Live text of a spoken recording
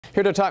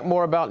Here to talk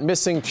more about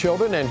missing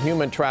children and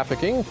human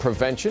trafficking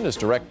prevention is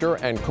director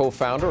and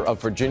co-founder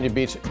of Virginia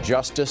Beach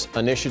Justice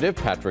Initiative,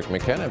 Patrick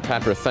McKenna.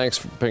 Patrick, thanks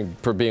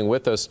for being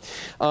with us.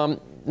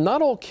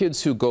 Not all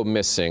kids who go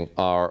missing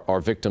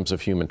are victims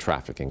of human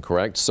trafficking,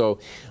 correct? So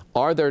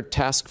are there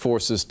task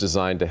forces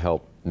designed to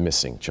help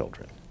missing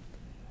children?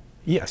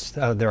 Yes,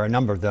 there are a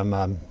number of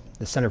them.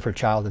 The Center for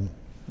Child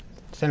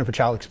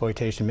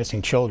Exploitation,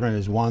 Missing Children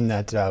is one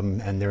that,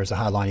 and there's a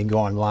hotline. You can go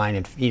online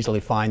and easily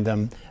find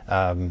them.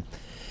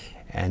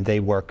 And they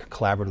work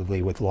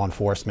collaboratively with law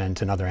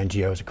enforcement and other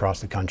NGOs across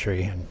the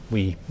country, and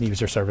we use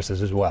their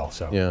services as well.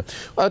 So, yeah.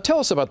 Tell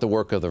us about the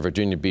work of the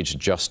Virginia Beach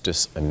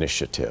Justice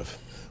Initiative.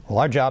 Well,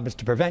 our job is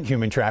to prevent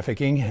human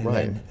trafficking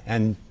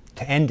and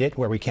to end it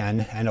where we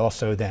can, and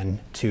also then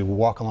to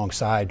walk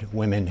alongside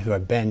women who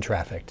have been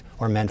trafficked,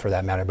 or men for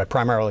that matter, but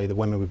primarily the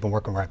women we've been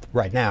working with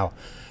right now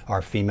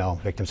are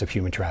female victims of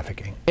human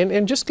trafficking.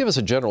 And just give us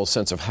a general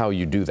sense of how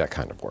you do that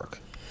kind of work.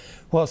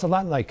 Well, it's a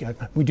lot like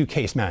we do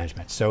case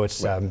management, so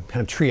it's kind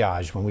of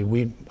triage.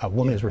 When a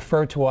woman is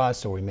referred to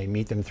us, or we may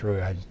meet them through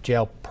a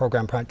jail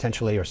program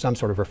potentially, or some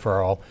sort of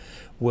referral,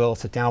 we'll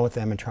sit down with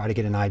them and try to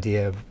get an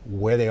idea of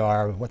where they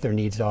are, what their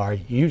needs are.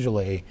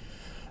 Usually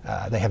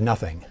they have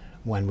nothing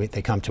when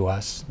they come to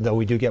us, though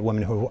we do get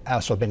women who have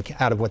also been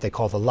out of what they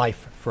call the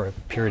life for a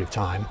period of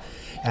time.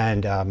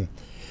 And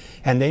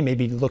they may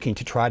be looking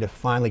to try to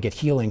finally get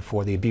healing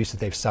for the abuse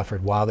that they've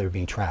suffered while they were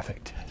being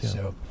trafficked. Yeah.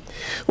 So,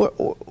 well,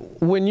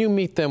 when you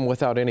meet them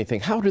without anything,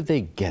 how do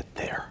they get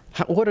there?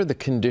 What are the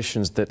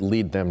conditions that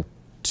lead them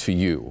to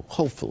you,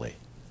 hopefully?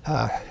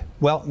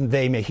 Well,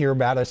 they may hear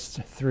about us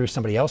through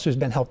somebody else who's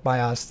been helped by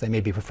us. They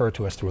may be referred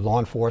to us through law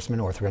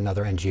enforcement or through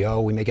another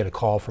NGO. We may get a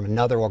call from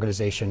another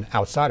organization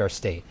outside our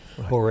state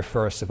who will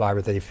refer a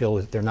survivor that they feel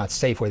that they're not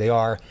safe where they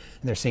are, and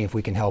they're seeing if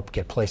we can help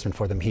get placement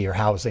for them here,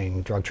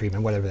 housing, drug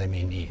treatment, whatever they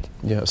may need.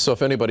 Yeah, so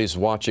if anybody's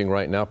watching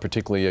right now,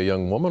 particularly a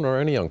young woman or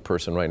any young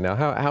person right now,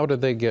 how do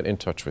they get in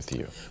touch with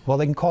you? Well,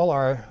 they can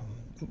call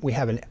we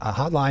have a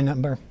hotline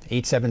number,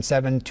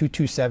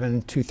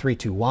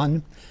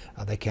 877-227-2321.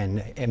 They can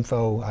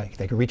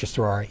they can reach us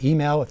through our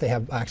email if they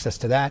have access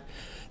to that.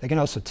 They can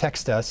also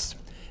text us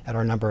at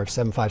our number of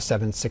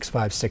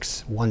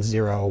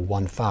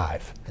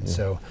 757-656-1015. And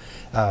so,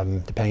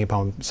 depending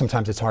upon,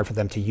 sometimes it's hard for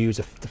them to use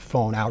the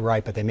phone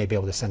outright, but they may be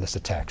able to send us a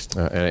text.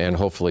 And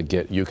hopefully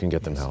you can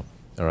get them help.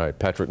 All right,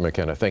 Patrick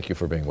McKenna, thank you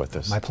for being with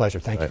us. My pleasure.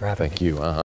 Thank you for having me. Thank you.